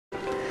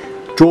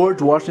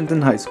George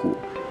Washington High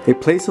School, a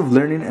place of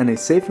learning and a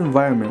safe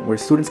environment where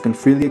students can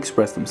freely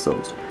express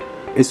themselves.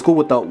 A school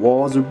without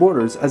walls or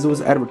borders as it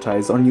was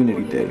advertised on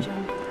Unity Day.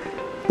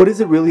 But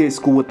is it really a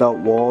school without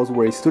walls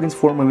where a student's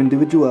form of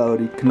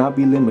individuality cannot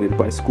be limited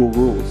by school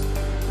rules?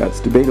 That's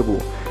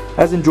debatable.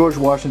 As in George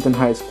Washington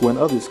High School and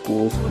other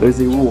schools, there's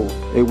a rule,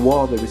 a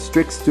wall that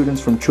restricts students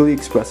from truly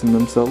expressing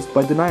themselves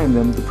by denying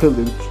them the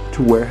privilege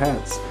to wear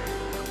hats.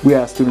 We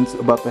asked students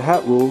about the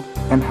hat rule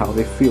and how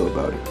they feel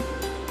about it.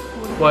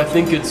 Well, I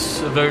think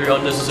it's a very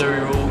unnecessary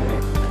rule.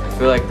 I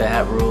feel like the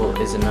hat rule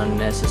is an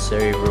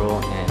unnecessary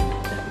rule and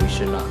that we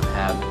should not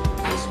have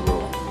this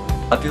rule.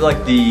 I feel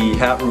like the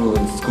hat rule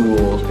in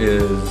school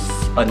is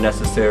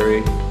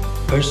unnecessary.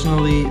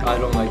 Personally, I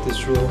don't like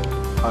this rule.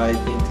 I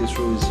think this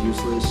rule is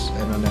useless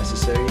and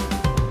unnecessary.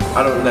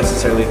 I don't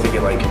necessarily think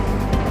it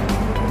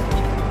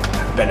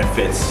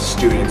benefits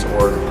students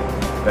or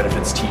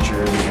benefits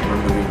teachers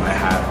removing my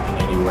hat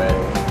in any way.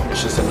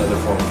 It's just another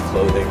form of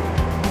clothing.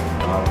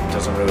 It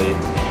doesn't really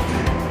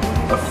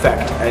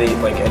affect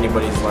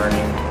anybody's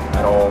learning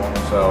at all,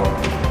 so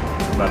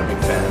I'm not a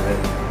big fan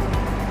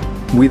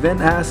of it. We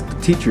then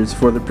asked teachers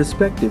for their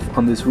perspective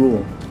on this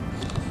rule.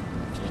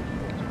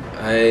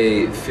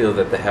 I feel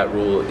that the hat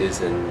rule is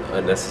an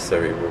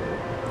unnecessary rule.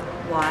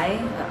 Why?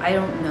 I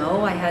don't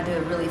know. I had to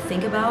really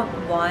think about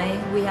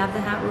why we have the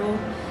hat rule.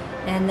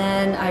 And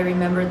then I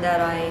remembered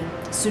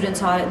that student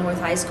taught at North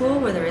High School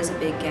where there is a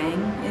big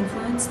gang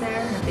influence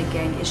there, a big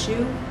gang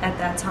issue at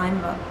that time,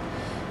 about,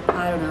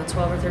 I don't know,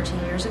 12 or 13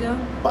 years ago.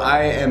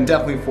 I am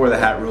definitely for the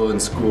hat rule in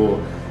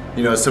school.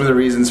 You know, some of the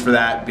reasons for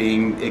that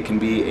being it can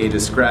be a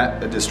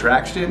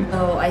distraction.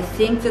 So I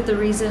think that the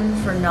reason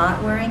for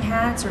not wearing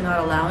hats or not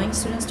allowing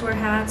students to wear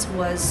hats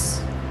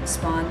was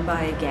spawned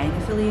by a gang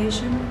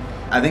affiliation.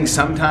 I think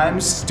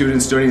sometimes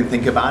students don't even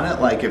think about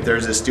it. Like if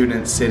there's a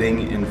student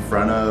sitting in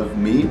front of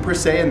me per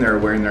se and they're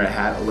wearing their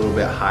hat a little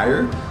bit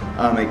higher,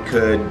 it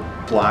could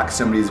block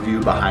somebody's view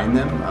behind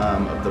them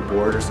of the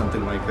board or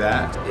something like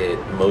that. It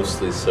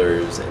mostly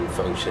serves and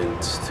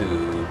functions to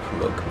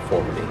promote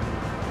conformity,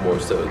 more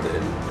so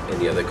than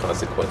any other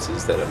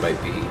consequences that it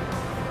might be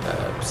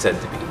said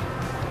to be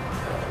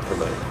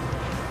promoting.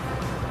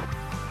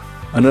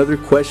 Another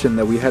question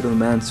that we had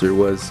them answer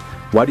was,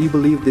 why do you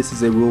believe this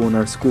is a rule in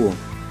our school?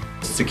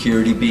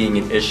 Security being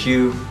an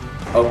issue.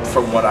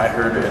 From what I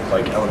heard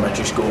at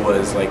elementary school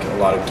was a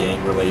lot of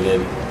gang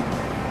related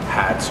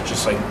hats,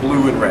 just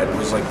blue and red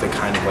was the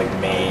kind of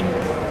main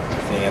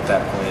thing at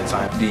that point in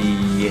time.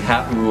 The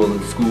hat rule in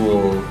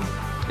school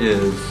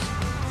is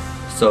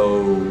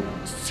so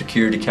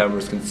security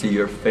cameras can see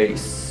your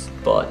face,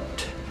 but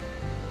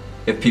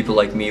if people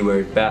like me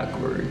wear it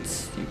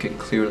backwards, you can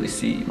clearly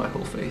see my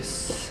whole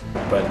face.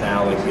 But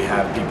now we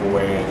have people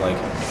wearing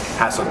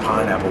hats with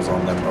pineapples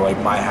on them, or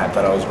my hat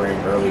that I was wearing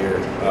earlier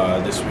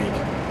this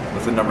week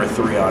with the number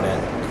 3 on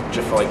it,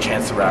 just for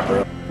Chance the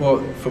Rapper.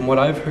 Well, from what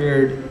I've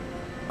heard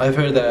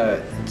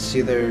that it's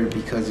either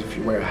because if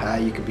you wear a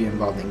hat you could be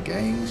involved in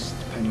gangs,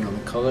 depending on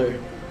the color.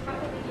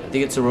 I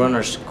think it's a rule in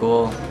our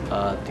school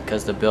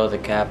because the bill of the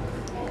cap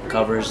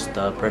covers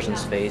the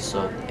person's face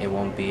so it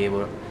won't be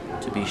able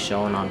to be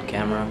shown on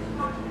camera.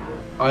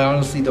 I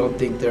honestly don't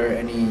think there are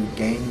any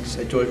gangs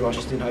at George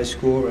Washington High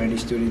School or any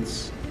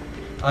students.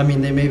 I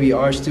mean, there maybe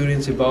are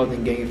students involved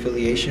in gang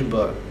affiliation,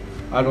 but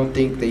I don't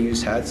think they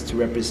use hats to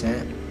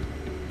represent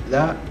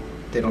that.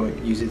 They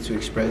don't use it to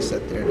express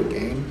that they're in a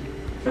gang.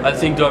 I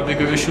think there are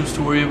bigger issues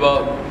to worry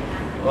about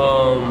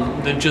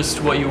than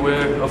just what you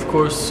wear. Of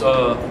course,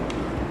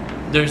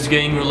 there's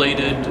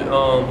gang-related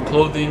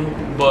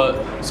clothing,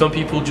 but some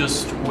people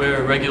just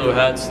wear regular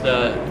hats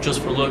that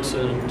just for looks,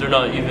 and they're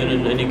not even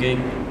in any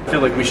gang. I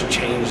feel we should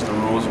change the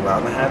rules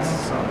around the hats,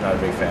 so I'm not a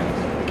big fan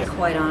of it.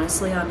 Quite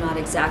honestly, I'm not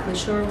exactly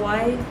sure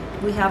why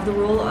we have the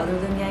rule other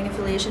than gang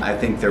affiliation. I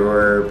think there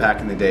were,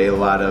 back in the day, a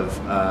lot of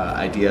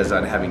ideas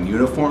on having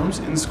uniforms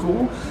in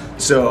school.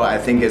 So I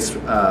think it's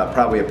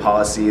probably a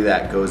policy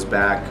that goes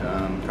back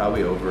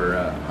probably over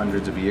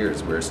hundreds of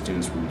years where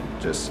students were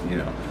just,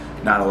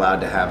 not allowed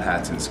to have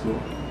hats in school.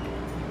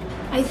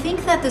 I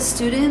think that the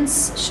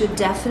students should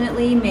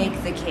definitely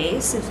make the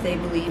case if they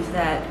believe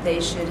that they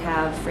should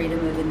have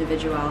freedom of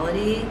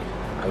individuality.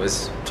 I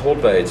was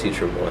told by a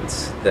teacher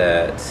once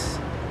that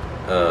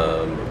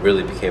it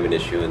really became an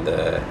issue in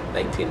the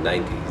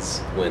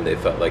 1990s when they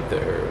felt like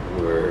there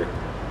were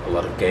a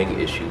lot of gang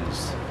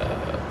issues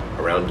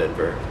around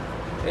Denver,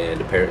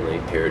 and apparently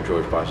here at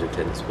George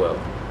Washington as well.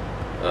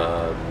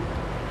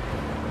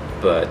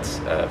 But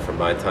from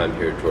my time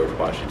here at George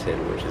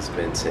Washington, which has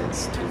been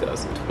since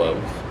 2012,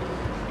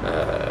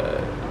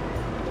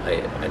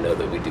 I know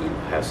that we do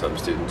have some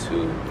students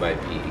who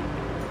might be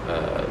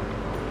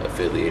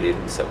affiliated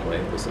in some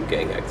way with some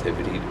gang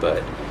activity,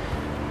 but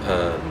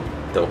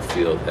don't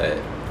feel that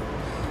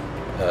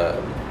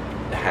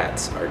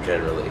hats are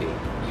generally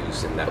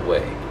used in that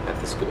way at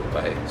the school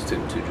by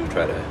students who do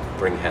try to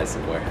bring hats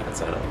and wear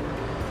hats.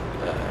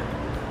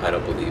 I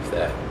don't believe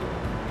that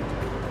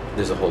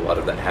there's a whole lot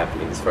of that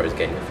happening as far as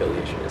gang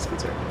affiliation is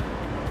concerned.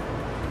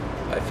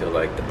 I feel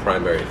like the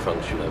primary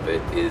function of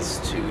it is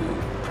to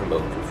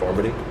promote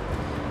conformity.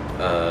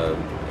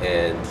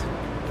 And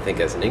I think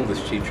as an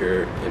English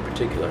teacher in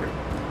particular,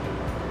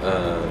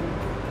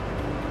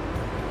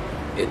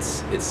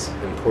 it's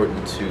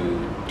important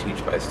to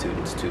teach my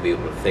students to be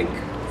able to think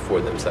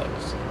for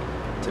themselves,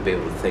 to be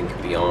able to think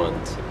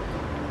beyond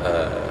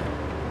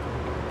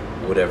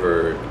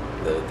whatever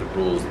the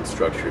rules and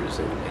structures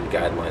and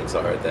guidelines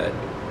are that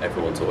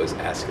everyone's always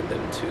asking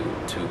them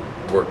to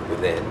work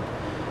within.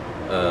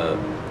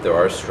 There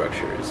are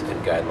structures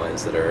and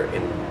guidelines that are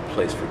in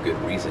place for good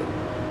reason.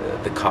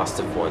 The cost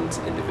of one's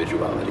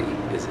individuality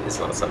is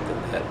not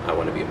something that I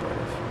want to be a part of.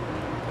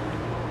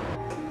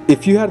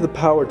 If you had the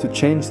power to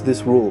change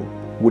this rule,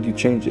 would you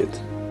change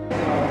it?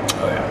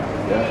 Oh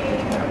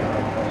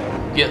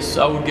yeah. Yes,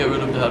 I would get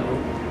rid of the hat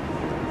rule.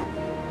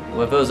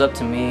 Well, if it was up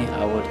to me,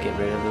 I would get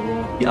rid of the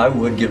rule. I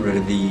would get rid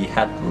of the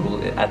hat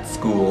rule at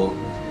school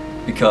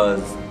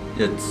because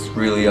it's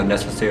really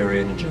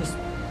unnecessary and it just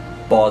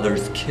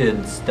bothers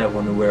kids that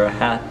want to wear a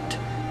hat.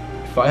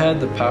 If I had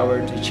the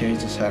power to change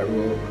this hat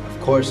rule, of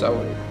course I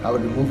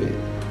would remove it.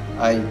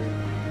 I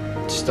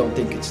just don't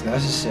think it's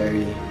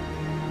necessary.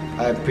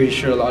 I'm pretty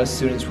sure a lot of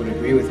students would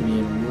agree with me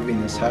in removing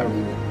this hat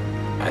rule.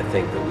 I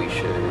think that we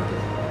should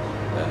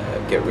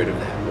get rid of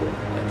the hat rule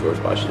at George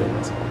Washington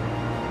High School.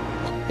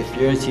 If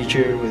you're a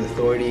teacher with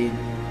authority,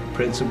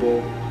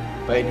 principal,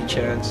 by any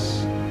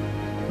chance,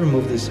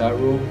 remove this hat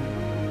rule.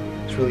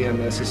 It's really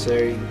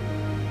unnecessary.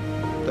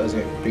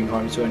 Doesn't bring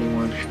harm to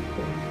anyone.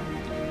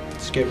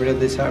 Just get rid of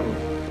this hat rule.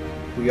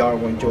 We are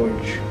one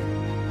George.